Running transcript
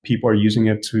People are using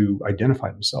it to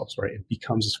identify themselves, right? It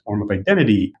becomes this form of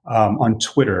identity on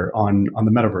Twitter, on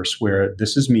the metaverse, where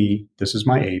this is me, this is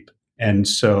my ape. And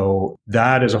so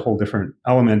that is a whole different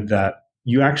element that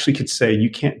you actually could say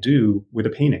you can't do with a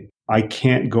painting. I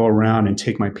can't go around and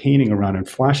take my painting around and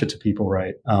flash it to people,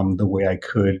 right? The way I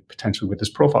could potentially with this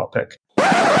profile pic.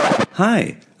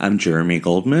 Hi, I'm Jeremy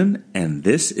Goldman, and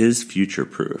this is Future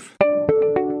Proof.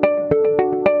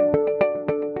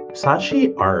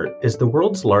 Saatchi Art is the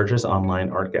world's largest online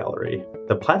art gallery.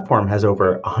 The platform has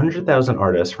over 100,000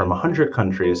 artists from 100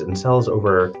 countries and sells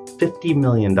over $50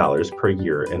 million per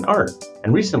year in art.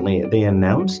 And recently, they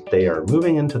announced they are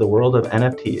moving into the world of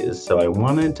NFTs, so I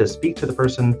wanted to speak to the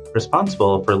person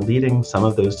responsible for leading some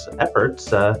of those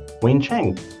efforts, Wayne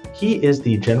Cheng. He is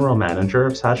the general manager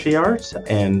of Saatchi Art,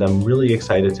 and I'm really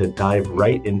excited to dive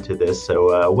right into this.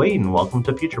 So, Wayne, welcome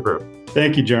to Future Proof.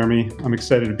 Thank you, Jeremy. I'm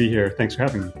excited to be here. Thanks for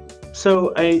having me.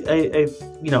 So I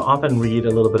often read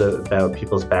a little bit about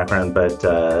people's background, but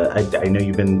I know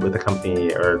you've been with the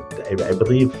company, or I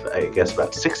believe,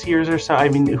 about 6 years or so. I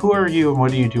mean, who are you and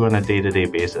what do you do on a day-to-day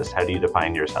basis? How do you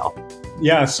define yourself?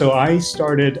 Yeah, so I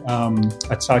started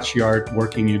at Saatchi Art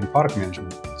working in product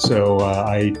management. So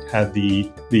I had the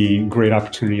great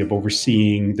opportunity of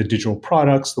overseeing the digital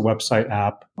products, the website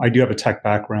app. I do have a tech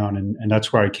background, and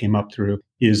that's where I came up through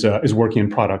is working in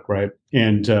product, right,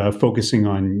 and focusing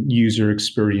on user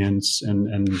experience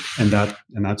and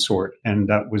that sort. And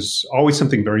that was always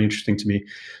something very interesting to me.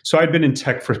 So I'd been in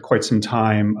tech for quite some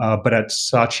time, but at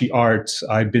Saatchi Art,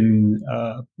 I'd been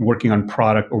working on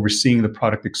product, overseeing the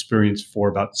product experience for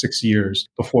about 6 years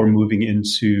before moving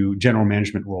into general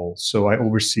management roles. So I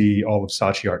oversee all of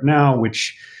Saatchi Art now,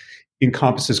 which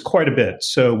encompasses quite a bit.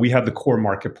 So we have the core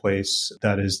marketplace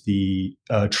that is the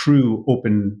true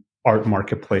open art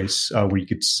marketplace where you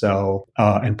could sell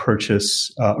and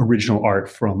purchase original art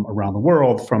from around the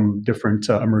world from different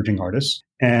emerging artists.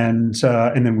 And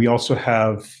then we also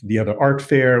have the other art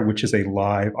fair, which is a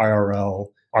live IRL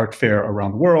art fair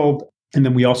around the world. And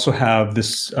then we also have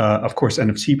this, of course,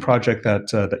 NFT project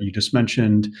that you just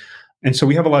mentioned. And so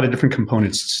we have a lot of different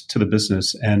components to the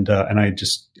business, and I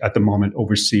just at the moment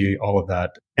oversee all of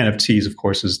that. NFTs, of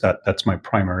course, that's my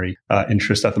primary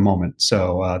interest at the moment.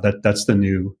 So that's the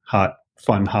new hot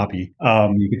fun hobby,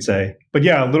 you could say. But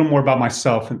yeah, a little more about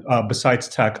myself. Besides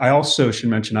tech, I also should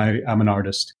mention I'm an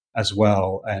artist as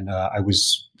well, and I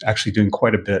was actually doing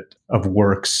quite a bit of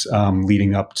works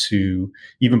leading up to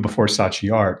even before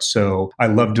Saatchi Art. So I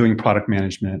love doing product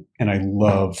management, and I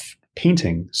love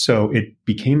painting. So it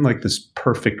became like this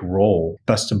perfect role,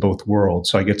 best of both worlds.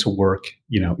 So I get to work,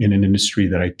 in an industry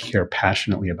that I care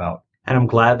passionately about. And I'm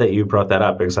glad that you brought that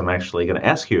up because I'm actually going to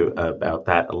ask you about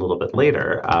that a little bit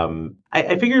later.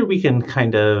 I figured we can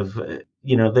kind of,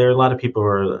 there are a lot of people who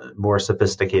are more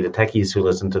sophisticated techies who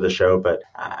listen to the show, but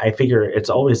I figure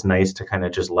it's always nice to kind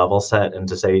of just level set and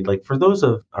to say, like, for those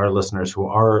of our listeners who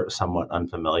are somewhat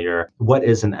unfamiliar, what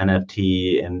is an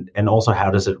NFT and also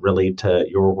how does it relate to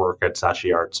your work at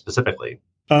Saatchi Art specifically?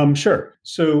 Sure.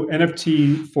 So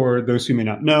NFT, for those who may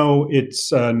not know,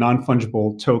 it's a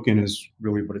non-fungible token is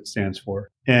really what it stands for.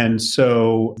 And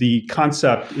so the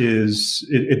concept is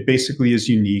it basically is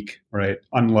unique, right?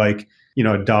 Unlike,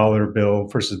 a dollar bill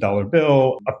versus dollar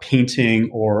bill, a painting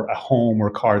or a home or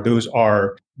a car, those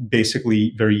are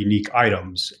basically very unique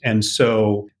items. And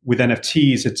so with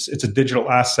NFTs, it's a digital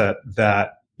asset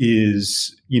that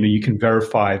is, you can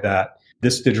verify that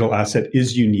this digital asset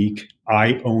is unique.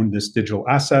 I own this digital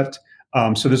asset.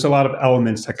 So there's a lot of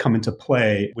elements that come into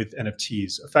play with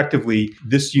NFTs. Effectively,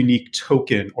 this unique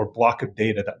token or block of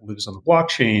data that lives on the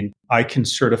blockchain, I can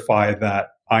certify that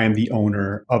I am the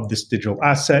owner of this digital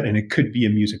asset. And it could be a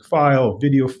music file,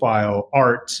 video file,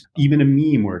 art, even a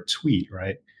meme or a tweet,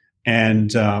 right?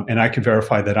 And I can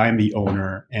verify that I'm the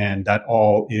owner, and that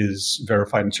all is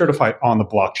verified and certified on the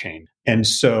blockchain. And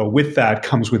so with that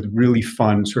comes with really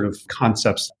fun sort of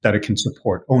concepts that it can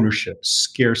support: ownership,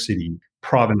 scarcity,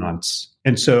 provenance.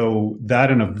 And so that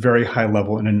in a very high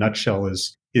level, in a nutshell,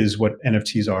 is what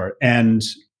NFTs are. And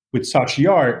with Saatchi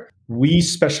Art, we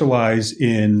specialize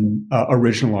in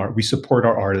original art. We support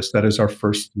our artists. That is our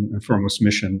first and foremost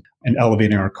mission, in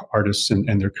elevating our artists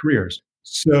and their careers.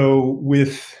 So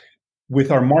with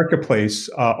our marketplace,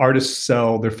 artists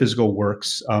sell their physical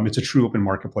works. It's a true open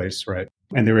marketplace, right?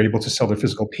 And they're able to sell their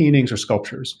physical paintings or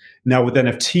sculptures. Now with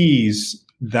NFTs,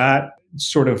 that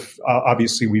sort of,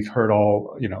 obviously we've heard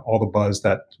all the buzz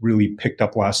that really picked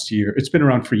up last year. It's been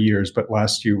around for years, but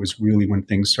last year was really when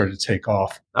things started to take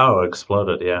off. Oh,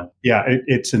 exploded. Yeah. Yeah,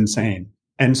 it's insane.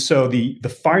 And so the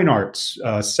fine arts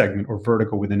segment or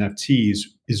vertical within NFTs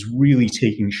is really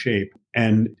taking shape.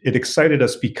 And it excited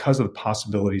us because of the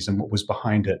possibilities and what was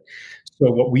behind it.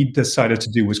 So what we decided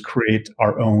to do was create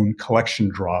our own collection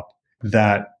drop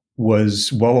that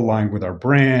was well aligned with our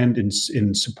brand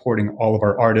in supporting all of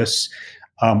our artists.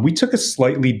 We took a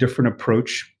slightly different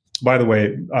approach. By the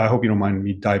way, I hope you don't mind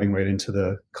me diving right into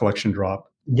the collection drop.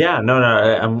 Yeah, no,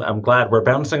 I'm glad we're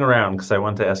bouncing around because I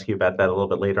want to ask you about that a little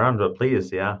bit later on, but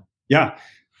please, yeah. Yeah.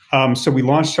 So we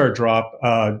launched our drop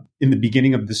in the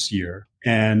beginning of this year.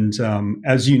 And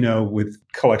as you know, with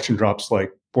collection drops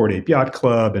like Bored Ape Yacht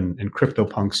Club and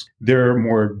CryptoPunks, they're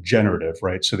more generative,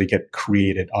 right? So they get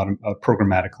created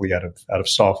programmatically out of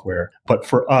software. But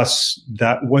for us,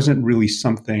 that wasn't really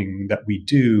something that we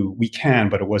do. We can,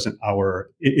 but it wasn't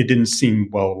it didn't seem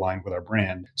well aligned with our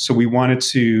brand. So we wanted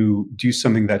to do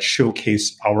something that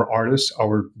showcased our artists,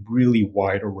 our really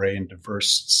wide array and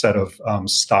diverse set of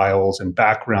styles and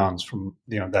backgrounds from,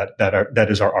 that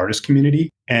is our artist community,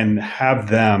 and have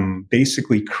them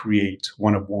basically create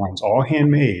one of ones, all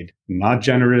handmade, not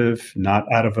generative, not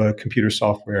out of a computer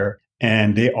software.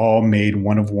 And they all made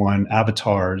one of one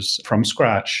avatars from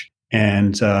scratch.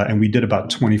 And we did about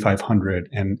 2,500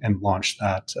 and launched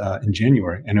that in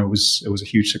January. And it was a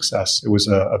huge success. It was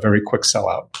a very quick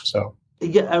sellout. So.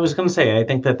 Yeah, I was going to say, I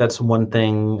think that that's one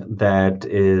thing that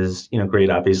is, great,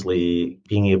 obviously,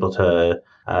 being able to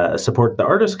support the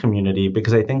artist community,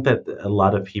 because I think that a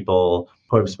lot of people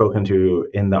who I've spoken to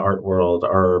in the art world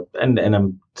are, and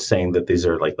I'm saying that these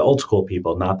are like the old school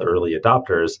people, not the early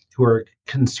adopters, who are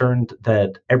concerned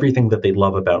that everything that they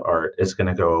love about art is going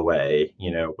to go away,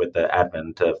 with the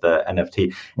advent of the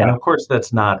NFT. And of course,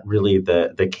 that's not really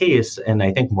the case. And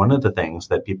I think one of the things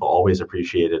that people always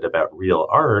appreciated about real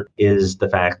art is the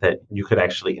fact that you could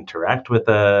actually interact with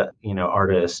the,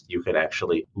 artist. You could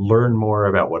actually learn more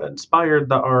about what inspired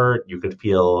the art. You could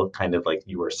feel kind of like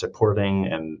you were supporting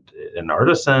an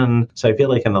artisan. So I feel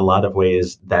like in a lot of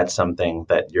ways, that's something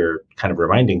that you're kind of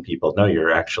reminding people, no,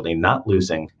 you're actually not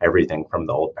losing everything from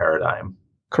the old paradigm.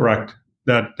 Correct.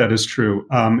 That is true.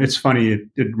 It's funny.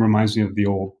 It reminds me of the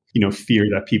old, fear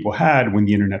that people had when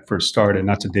the internet first started.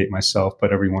 Not to date myself,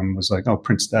 but everyone was like, "Oh,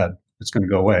 print's dead. It's going to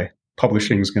go away.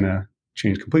 Publishing is going to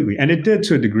change completely," and it did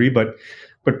to a degree. But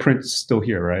print's still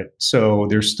here, right? So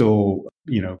there's still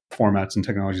formats and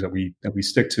technologies that we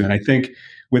stick to. And I think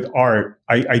with art,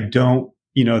 I don't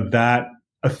that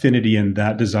affinity and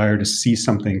that desire to see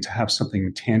something, to have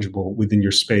something tangible within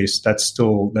your space, that's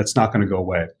not going to go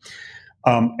away.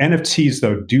 NFTs,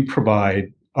 though, do provide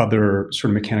other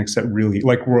sort of mechanics that really,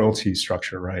 like royalty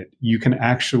structure, right? You can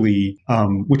actually,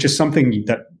 which is something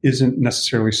that isn't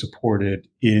necessarily supported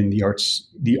in the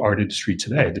art industry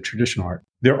today, the traditional art.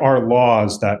 There are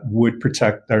laws that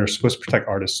are supposed to protect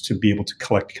artists to be able to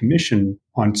collect commission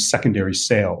on secondary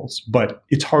sales, but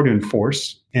it's hard to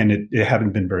enforce, and it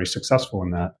haven't been very successful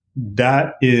in that.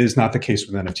 That is not the case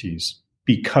with NFTs.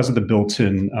 Because of the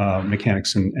built-in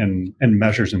mechanics and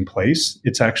measures in place,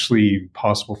 it's actually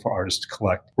possible for artists to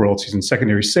collect royalties and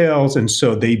secondary sales. And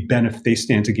so they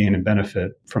stand to gain and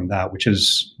benefit from that, which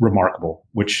is remarkable,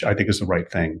 which I think is the right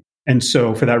thing. And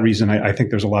so for that reason, I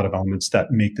think there's a lot of elements that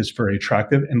make this very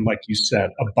attractive. And like you said,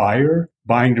 a buyer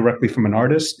buying directly from an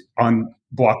artist on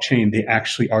blockchain, they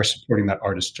actually are supporting that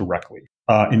artist directly.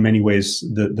 In many ways,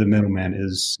 the middleman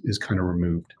is kind of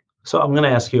removed. So I'm going to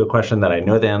ask you a question that I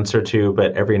know the answer to,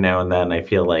 but every now and then I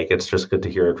feel like it's just good to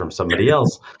hear it from somebody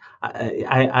else.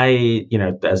 I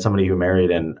as somebody who married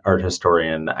an art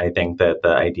historian, I think that the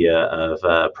idea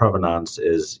of provenance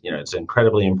is, it's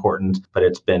incredibly important, but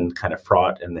it's been kind of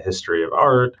fraught in the history of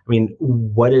art. I mean,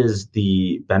 what is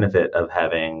the benefit of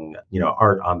having,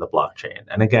 art on the blockchain?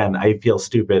 And again, I feel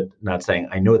stupid not saying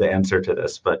I know the answer to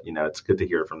this, but, it's good to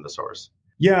hear from the source.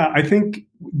 Yeah, I think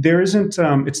there isn't,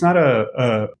 it's not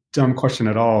a dumb question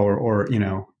at all, or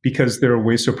because there are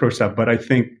ways to approach that. But I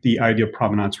think the idea of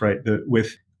provenance, right,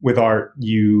 with art,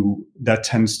 that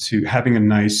tends to having a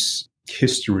nice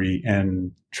history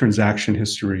and transaction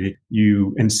history,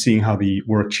 and seeing how the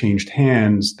work changed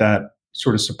hands, that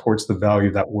sort of supports the value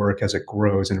of that work as it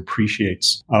grows and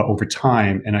appreciates over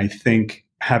time. And I think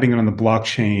having it on the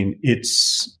blockchain,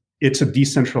 it's a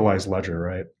decentralized ledger,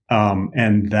 right?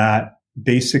 And that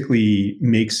basically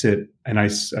makes it, and I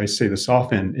say this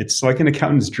often, it's like an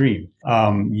accountant's dream.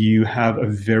 You have a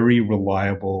very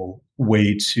reliable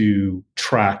way to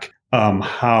track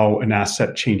how an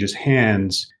asset changes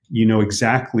hands. You know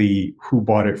exactly who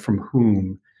bought it from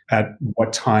whom, at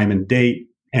what time and date,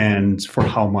 and for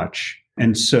how much.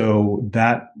 And so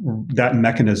that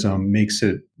mechanism makes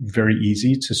it very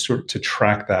easy to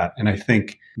track that. And I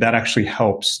think that actually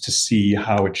helps to see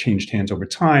how it changed hands over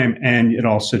time. And it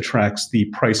also tracks the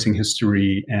pricing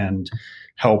history and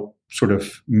help sort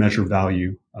of measure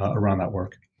value around that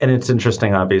work. And it's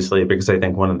interesting, obviously, because I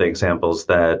think one of the examples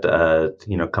that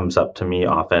comes up to me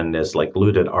often is like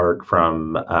looted art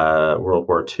from World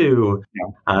War II,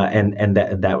 and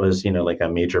that was like a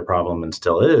major problem and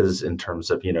still is in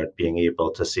terms of being able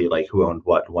to see like who owned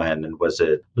what when, and was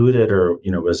it looted or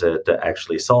was it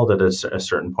actually sold at a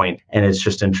certain point. And it's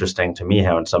just interesting to me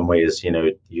how in some ways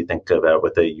you think about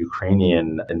with the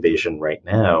Ukrainian invasion right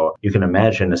now, you can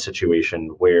imagine a situation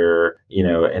where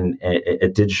a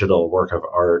digital work of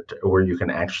art where you can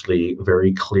actually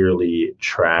very clearly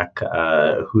track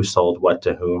who sold what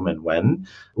to whom and when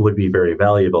would be very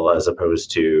valuable, as opposed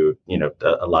to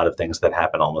a lot of things that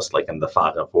happen almost like in the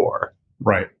fog of war.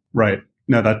 Right.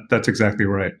 No, that's exactly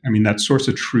right. I mean, that source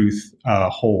of truth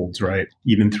holds, right,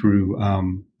 even through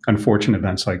unfortunate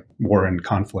events like war and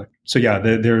conflict. So yeah,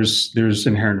 there's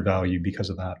inherent value because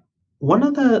of that. One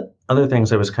of the other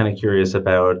things I was kind of curious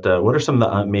about, what are some of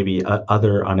the maybe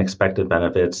other unexpected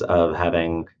benefits of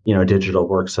having, digital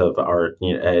works of art?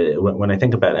 When I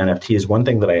think about NFTs, one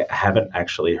thing that I haven't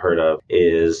actually heard of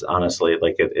is honestly,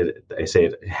 like I say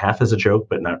it half as a joke,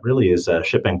 but not really, is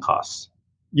shipping costs.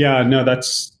 Yeah, no,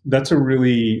 that's a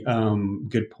really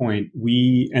good point.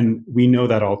 We know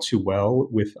that all too well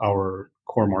with our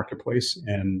core marketplace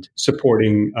and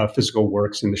supporting physical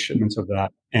works and the shipments of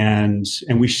that. And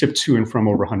we ship to and from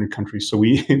over 100 countries. So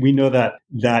we know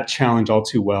that challenge all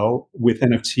too well. With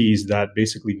NFTs, that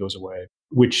basically goes away,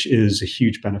 which is a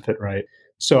huge benefit, right?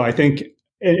 So I think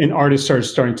and artists are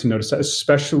starting to notice that,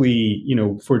 especially,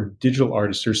 for digital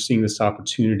artists, they're seeing this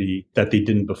opportunity that they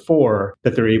didn't before,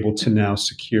 that they're able to now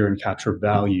secure and capture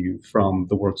value from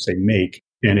the works they make.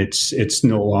 And it's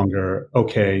no longer,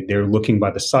 okay, they're looking by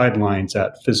the sidelines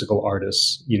at physical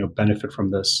artists, benefit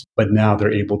from this. But now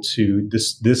they're able to,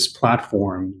 this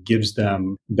platform gives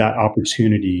them that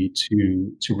opportunity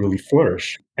to really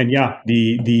flourish. And yeah,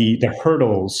 the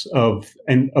hurdles of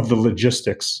the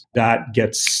logistics, that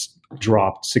gets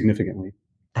dropped significantly.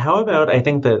 How about, I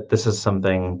think that this is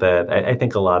something that I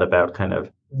think a lot about, kind of,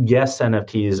 yes,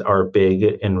 NFTs are big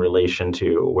in relation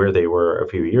to where they were a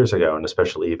few years ago, and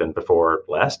especially even before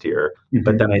last year. Mm-hmm.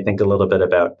 But then I think a little bit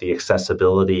about the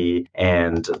accessibility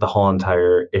and the whole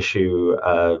entire issue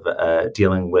of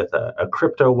dealing with a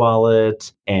crypto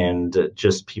wallet and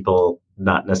just people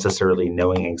not necessarily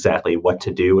knowing exactly what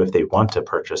to do if they want to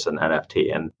purchase an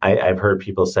NFT. And I've heard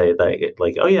people say that,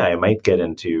 like, oh yeah, I might get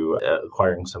into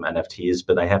acquiring some NFTs,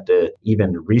 but I have to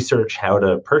even research how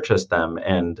to purchase them.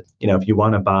 And, if you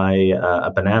want to buy a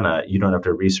banana, you don't have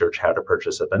to research how to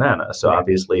purchase a banana. So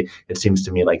obviously, it seems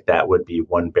to me like that would be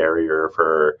one barrier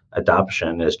for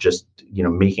adoption, is just,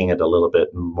 making it a little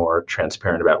bit more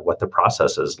transparent about what the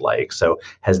process is like. So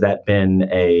has that been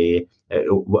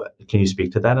can you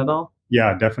speak to that at all?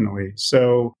 Yeah, definitely.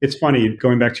 So it's funny,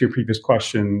 going back to your previous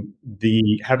question,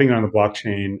 having it on the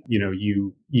blockchain,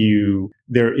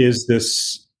 there is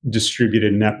this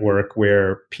distributed network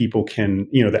where people can,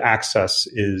 the access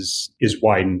is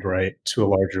widened, right, to a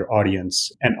larger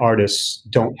audience, and artists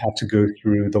don't have to go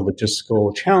through the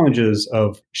logistical challenges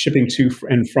of shipping to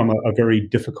and from a very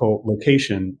difficult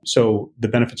location. So the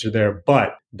benefits are there,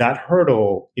 but that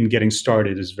hurdle in getting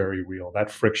started is very real.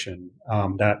 That friction,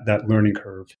 that learning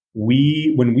curve.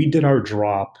 When we did our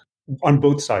drop on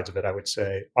both sides of it, I would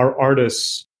say our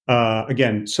artists,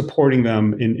 again, supporting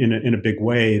them in a big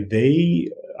way.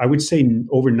 I would say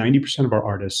over 90% of our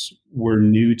artists were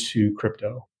new to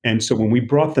crypto. And so when we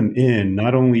brought them in,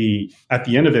 not only at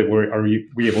the end of it, are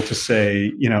we able to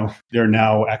say, they're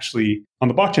now actually on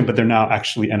the blockchain, but they're now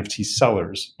actually NFT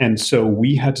sellers. And so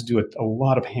we had to do a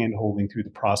lot of hand-holding through the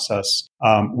process,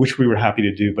 which we were happy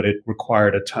to do, but it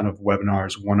required a ton of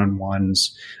webinars,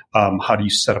 one-on-ones. How do you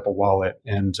set up a wallet?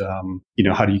 And,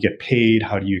 how do you get paid?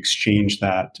 How do you exchange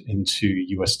that into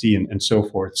USD and so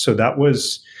forth? So that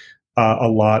was a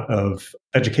lot of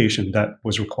education that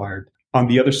was required. On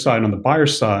the other side, on the buyer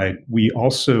side, we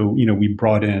also, we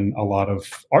brought in a lot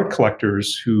of art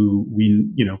collectors who we,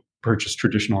 purchased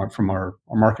traditional art from our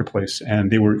marketplace,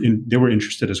 and they were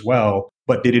interested as well,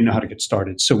 but they didn't know how to get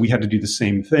started. So we had to do the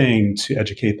same thing to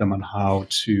educate them on how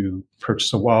to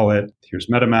purchase a wallet. Here's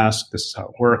MetaMask. This is how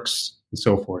it works, and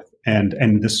so forth. And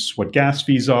this is what gas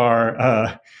fees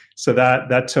are. So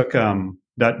that took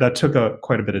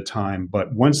quite a bit of time.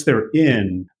 But once they're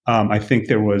in, I think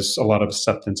there was a lot of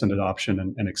acceptance and adoption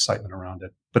and excitement around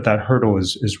it. But that hurdle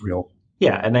is real.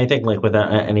 Yeah, and I think like with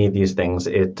any of these things,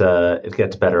 it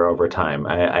gets better over time.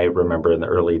 I remember in the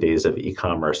early days of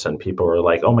e-commerce, and people were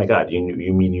like, "Oh my God, you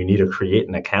mean you need to create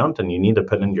an account and you need to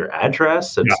put in your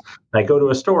address?" Yeah. It's I go to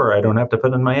a store, I don't have to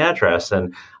put in my address,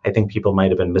 and I think people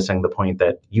might have been missing the point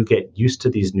that you get used to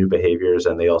these new behaviors,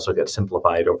 and they also get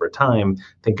simplified over time.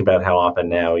 Think about how often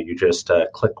now you just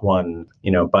click one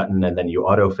button and then you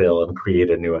autofill and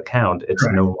create a new account. It's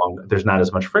no longer there's not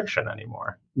as much friction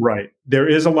anymore. Right. There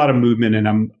is a lot of movement,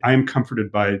 and I am comforted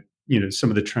by some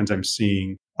of the trends I'm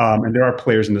seeing. And there are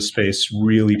players in the space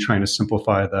really trying to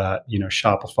simplify that.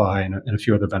 Shopify and a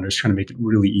few other vendors trying to make it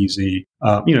really easy.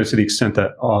 To the extent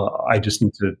that I just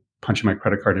need to punch in my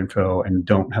credit card info and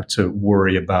don't have to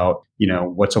worry about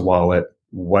what's a wallet,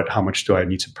 how much do I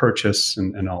need to purchase,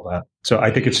 and all that. So I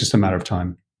think it's just a matter of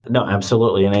time. No,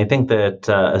 absolutely. And I think that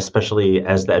especially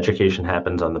as the education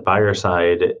happens on the buyer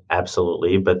side,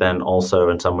 absolutely. But then also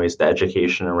in some ways, the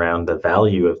education around the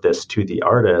value of this to the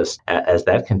artist, as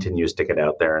that continues to get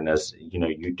out there. And as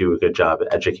you do a good job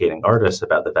at educating artists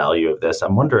about the value of this,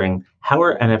 I'm wondering, how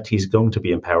are NFTs going to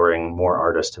be empowering more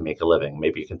artists to make a living?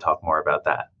 Maybe you can talk more about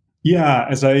that. Yeah,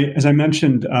 as I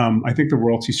mentioned, I think the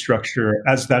royalty structure,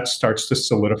 as that starts to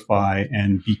solidify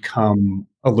and become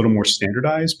a little more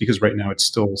standardized, because right now it's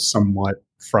still somewhat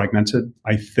fragmented.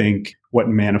 I think what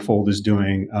Manifold is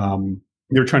doing,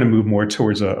 they're trying to move more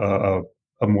towards a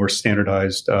more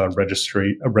standardized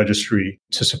registry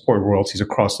to support royalties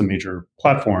across the major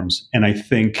platforms, and I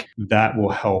think that will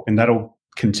help, and that'll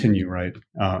continue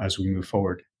as we move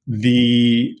forward.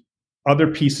 The other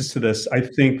pieces to this, I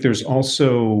think there's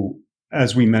also,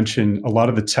 as we mentioned, a lot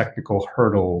of the technical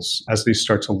hurdles, as they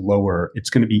start to lower, it's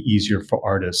going to be easier for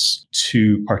artists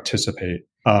to participate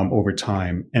over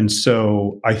time. And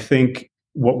so I think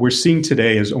what we're seeing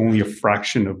today is only a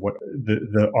fraction of what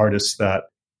the artists that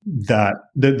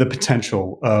the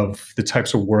potential of the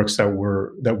types of works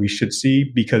that we should see,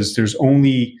 because there's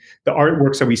only the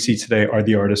artworks that we see today are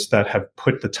the artists that have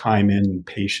put the time in,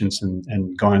 patience,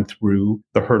 and gone through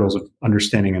the hurdles of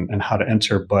understanding and how to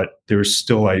enter. But there's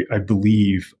still, I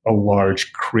believe, a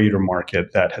large creator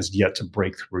market that has yet to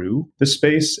break through the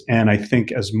space. And I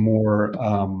think as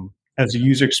the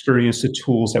user experience, the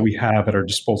tools that we have at our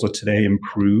disposal today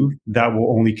improve, that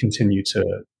will only continue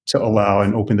to allow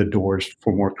and open the doors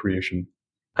for more creation.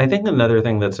 I think another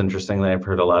thing that's interesting that I've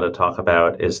heard a lot of talk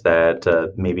about is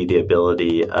that maybe the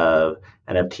ability of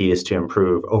NFTs to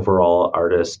improve overall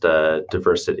artist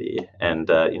diversity. And,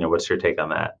 what's your take on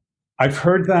that? I've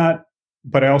heard that,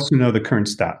 but I also know the current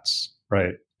stats,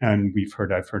 right? And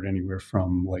I've heard anywhere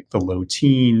from like the low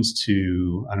teens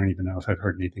to, I don't even know if I've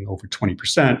heard anything over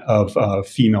 20% of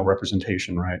female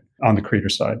representation, right, on the creator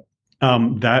side.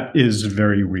 That is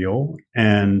very real,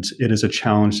 and it is a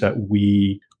challenge that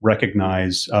we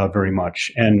recognize very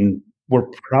much. And we're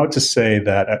proud to say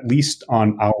that at least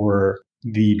on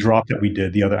the drop that we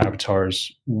did, the other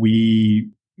avatars, we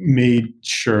made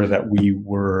sure that we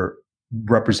were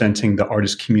representing the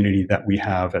artist community that we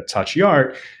have at Saatchi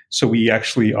Art. So we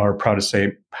actually are proud to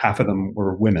say half of them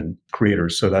were women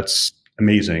creators. So that's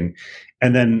amazing.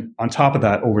 And then on top of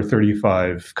that, over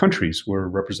 35 countries were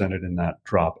represented in that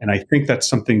drop. And I think that's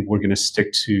something we're going to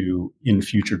stick to in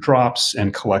future drops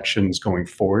and collections going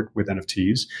forward with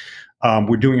NFTs.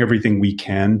 We're doing everything we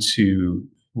can to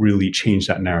really change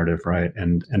that narrative, right,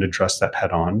 and address that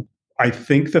head on. I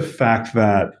think the fact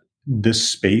that this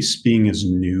space being as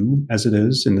new as it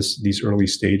is in these early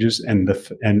stages,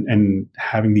 and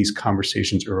having these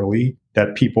conversations early,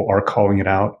 that people are calling it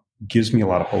out, gives me a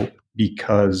lot of hope,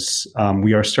 because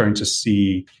we are starting to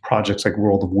see projects like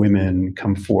World of Women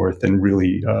come forth and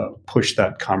really push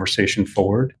that conversation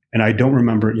forward. And I don't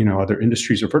remember, other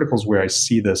industries or verticals where I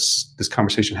see this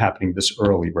conversation happening this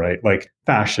early, right? Like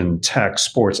fashion, tech,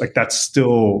 sports, like they're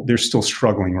still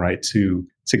struggling, right, to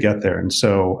get there. And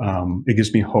so it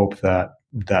gives me hope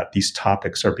that these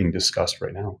topics are being discussed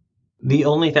right now. The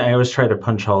only thing, I always try to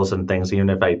punch holes in things, even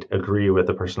if I agree with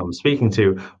the person I'm speaking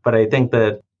to, but I think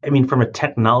that, from a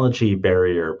technology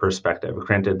barrier perspective,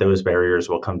 granted, those barriers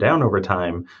will come down over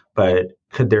time, but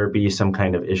could there be some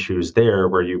kind of issues there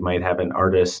where you might have an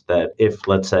artist that, if,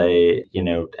 let's say,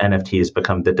 NFTs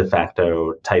become the de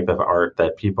facto type of art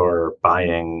that people are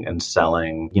buying and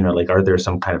selling, are there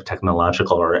some kind of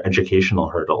technological or educational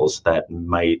hurdles that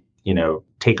might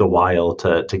take a while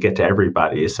to get to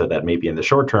everybody, so that maybe in the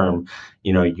short term,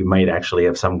 you might actually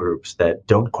have some groups that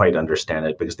don't quite understand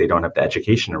it because they don't have the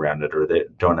education around it, or they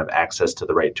don't have access to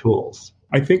the right tools.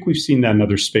 I think we've seen that in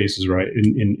other spaces, right?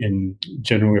 In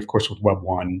generally, of course, with Web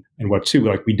 1 and Web 2,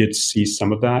 like we did see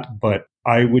some of that. But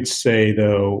I would say,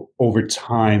 though, over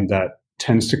time, that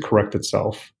tends to correct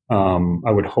itself.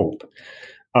 I would hope.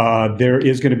 There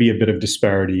is going to be a bit of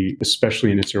disparity,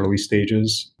 especially in its early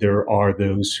stages. There are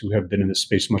those who have been in the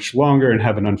space much longer and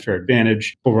have an unfair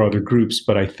advantage over other groups.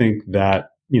 But I think that,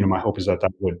 my hope is that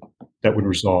would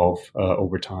resolve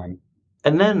over time.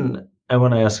 And then I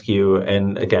want to ask you,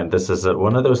 and again, this is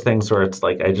one of those things where it's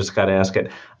like, I just got to ask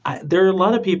it. There are a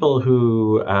lot of people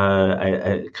who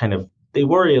I kind of, they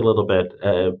worry a little bit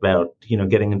about,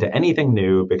 getting into anything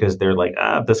new because they're like,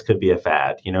 this could be a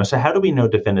fad, So how do we know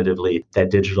definitively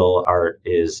that digital art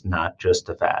is not just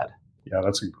a fad? Yeah,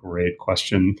 that's a great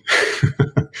question.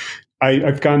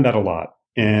 I've gotten that a lot.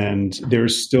 And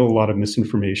there's still a lot of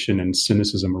misinformation and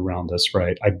cynicism around this,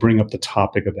 right? I bring up the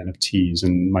topic of NFTs,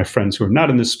 and my friends who are not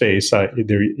in this space,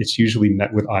 it's usually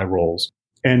met with eye rolls.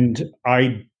 And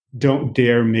I don't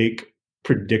dare make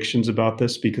predictions about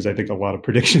this because I think a lot of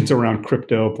predictions around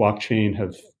crypto, blockchain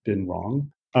have been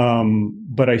wrong.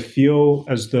 But I feel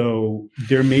as though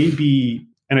there may be,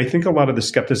 and I think a lot of the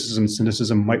skepticism and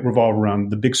cynicism might revolve around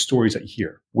the big stories that you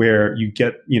hear, where you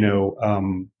get,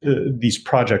 these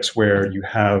projects where you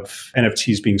have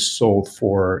NFTs being sold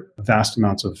for vast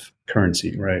amounts of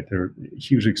currency, right? They're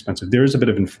hugely expensive. There is a bit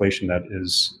of inflation that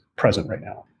is present right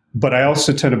now. But I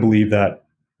also tend to believe that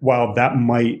while that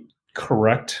might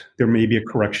correct, there may be a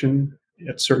correction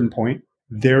at a certain point.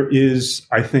 There is,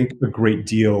 I think, a great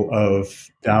deal of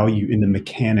value in the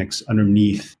mechanics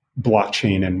underneath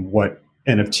blockchain and what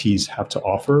NFTs have to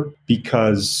offer,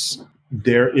 because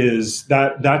there is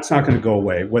that's not going to go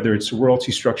away, whether it's a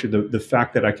royalty structure, the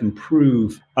fact that I can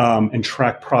prove and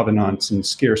track provenance and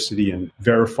scarcity and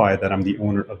verify that I'm the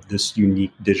owner of this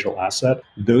unique digital asset.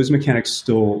 Those mechanics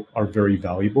still are very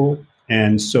valuable.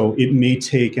 And so it may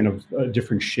take a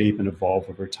different shape and evolve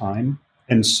over time.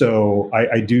 And so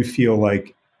I do feel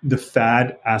like the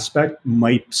fad aspect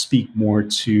might speak more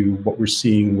to what we're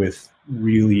seeing with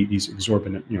really these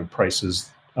exorbitant,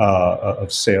 prices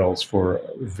of sales for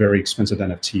very expensive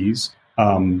NFTs.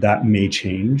 That may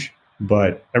change,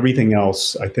 but everything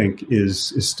else I think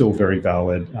is still very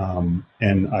valid.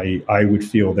 And I would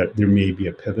feel that there may be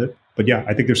a pivot. But yeah,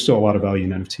 I think there's still a lot of value in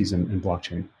NFTs and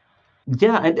blockchain.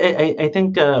 Yeah, I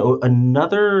think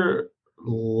another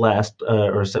last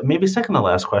or maybe second to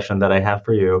last question that I have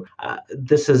for you.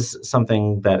 This is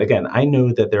something that, again, I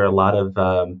know that there are a lot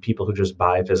of people who just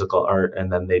buy physical art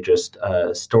and then they just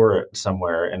store it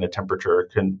somewhere in a temperature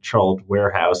controlled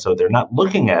warehouse. So they're not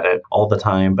looking at it all the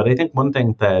time. But I think one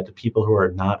thing that people who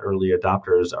are not early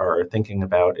adopters are thinking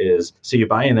about is, so you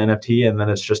buy an NFT and then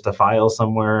it's just a file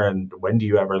somewhere. And when do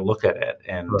you ever look at it?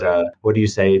 And right. What do you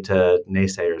say to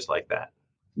naysayers like that?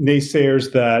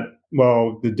 Naysayers that,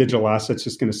 well, the digital asset's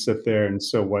just going to sit there, and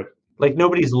so what? Like,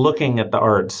 nobody's looking at the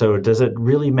art, so does it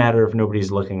really matter if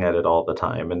nobody's looking at it all the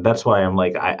time? And that's why I'm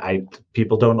like,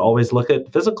 people don't always look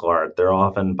at physical art. They're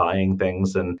often buying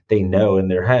things and they know in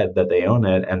their head that they own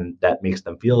it, and that makes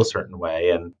them feel a certain way.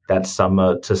 And that's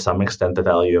to some extent the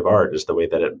value of art is the way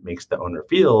that it makes the owner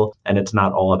feel. And it's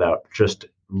not all about just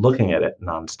looking at it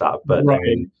nonstop. But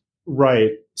right.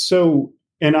 Right. So.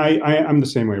 And I'm the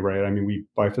same way, right? I mean, we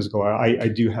buy physical art. I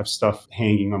do have stuff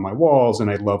hanging on my walls and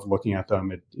I love looking at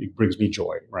them. It brings me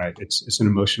joy, right? It's an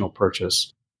emotional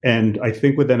purchase. And I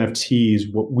think with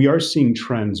NFTs, what we are seeing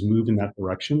trends move in that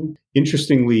direction.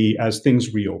 Interestingly, as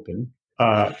things reopen,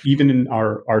 even in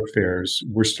our art fairs,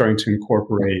 we're starting to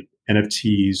incorporate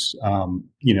NFTs,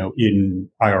 in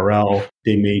IRL.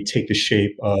 They may take the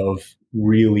shape of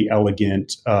really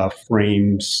elegant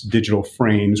frames, digital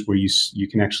frames where you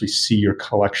can actually see your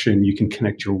collection. You can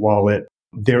connect your wallet.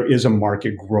 There is a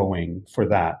market growing for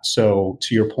that. So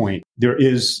to your point, there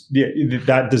is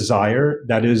that desire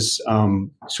that is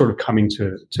sort of coming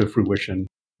to fruition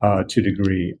to a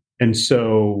degree. And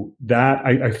so that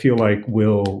I feel like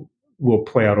will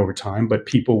play out over time, but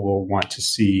people will want to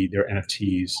see their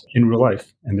NFTs in real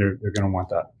life, and they're going to want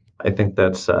that. I think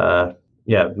that's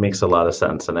it makes a lot of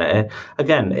sense. And I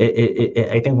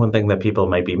think one thing that people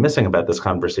might be missing about this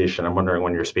conversation, I'm wondering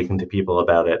when you're speaking to people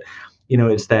about it,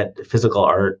 it's that physical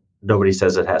art, nobody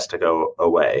says it has to go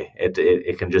away.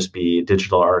 It can just be,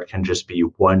 digital art can just be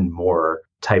one more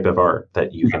type of art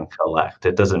that you can collect.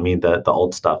 It doesn't mean that the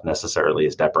old stuff necessarily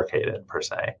is deprecated per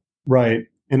se. Right.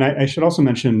 And I should also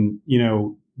mention,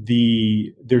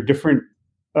 there are different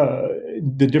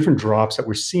the different drops that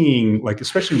we're seeing, like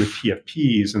especially with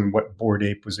PFPs and what Bored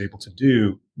Ape was able to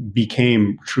do,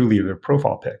 became truly their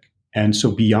profile pic. And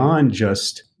so beyond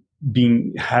just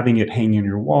having it hang in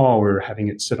your wall or having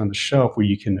it sit on the shelf where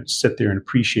you can sit there and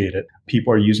appreciate it,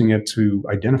 people are using it to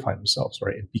identify themselves,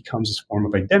 right? It becomes this form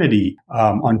of identity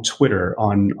on Twitter,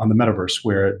 on the metaverse,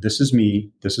 where this is me,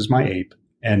 this is my ape.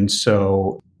 And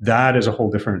so that is a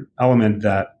whole different element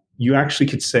that you actually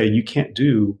could say you can't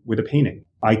do with a painting.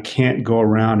 I can't go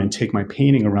around and take my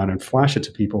painting around and flash it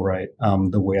to people, right?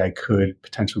 The way I could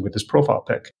potentially with this profile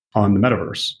pic on the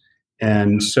metaverse.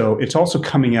 And so it's also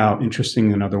coming out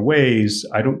interesting in other ways.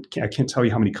 I can't tell you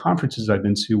how many conferences I've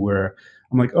been to where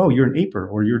I'm like, oh, you're an aper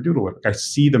or you're a doodler. I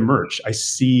see the merch. I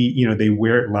see, they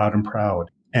wear it loud and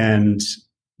proud. And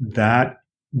that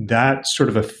sort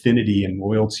of affinity and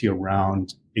loyalty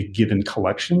around a given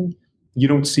collection, you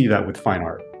don't see that with fine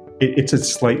art. It's a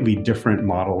slightly different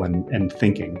model and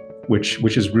thinking, which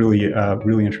is really,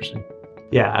 really interesting.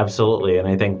 Yeah, absolutely. And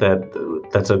I think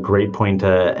that's a great point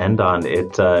to end on.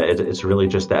 It's really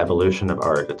just the evolution of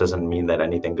art. It doesn't mean that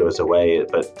anything goes away,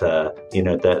 but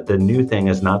the new thing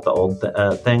is not the old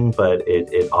thing, but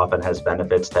it often has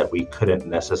benefits that we couldn't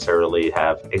necessarily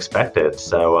have expected.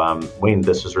 So Wayne,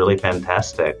 this was really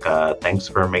fantastic. Thanks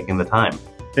for making the time.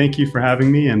 Thank you for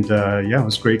having me. And it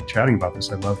was great chatting about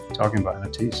this. I love talking about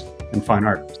NFTs and fine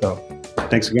art. So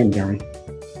thanks again, Jeremy.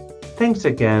 Thanks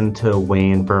again to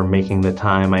Wayne for making the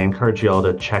time. I encourage you all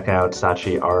to check out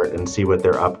Saatchi Art and see what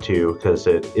they're up to, because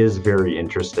it is very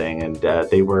interesting. And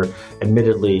they were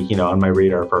admittedly, on my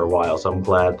radar for a while. So I'm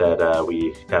glad that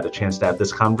we got a chance to have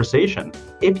this conversation.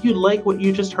 If you like what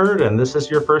you just heard and this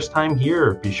is your first time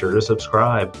here, be sure to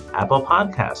subscribe. Apple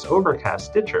Podcasts, Overcast,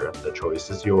 Stitcher, the choice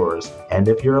is yours. And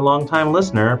if you're a longtime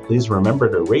listener, please remember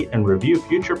to rate and review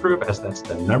Futureproof, as that's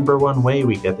the #1 way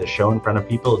we get the show in front of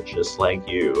people just like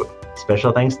you.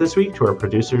 Special thanks this week to our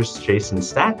producers Jason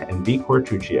Stack and V.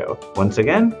 Cortuccio. Once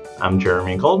again, I'm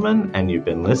Jeremy Goldman, and you've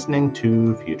been listening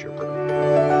to Futureproof.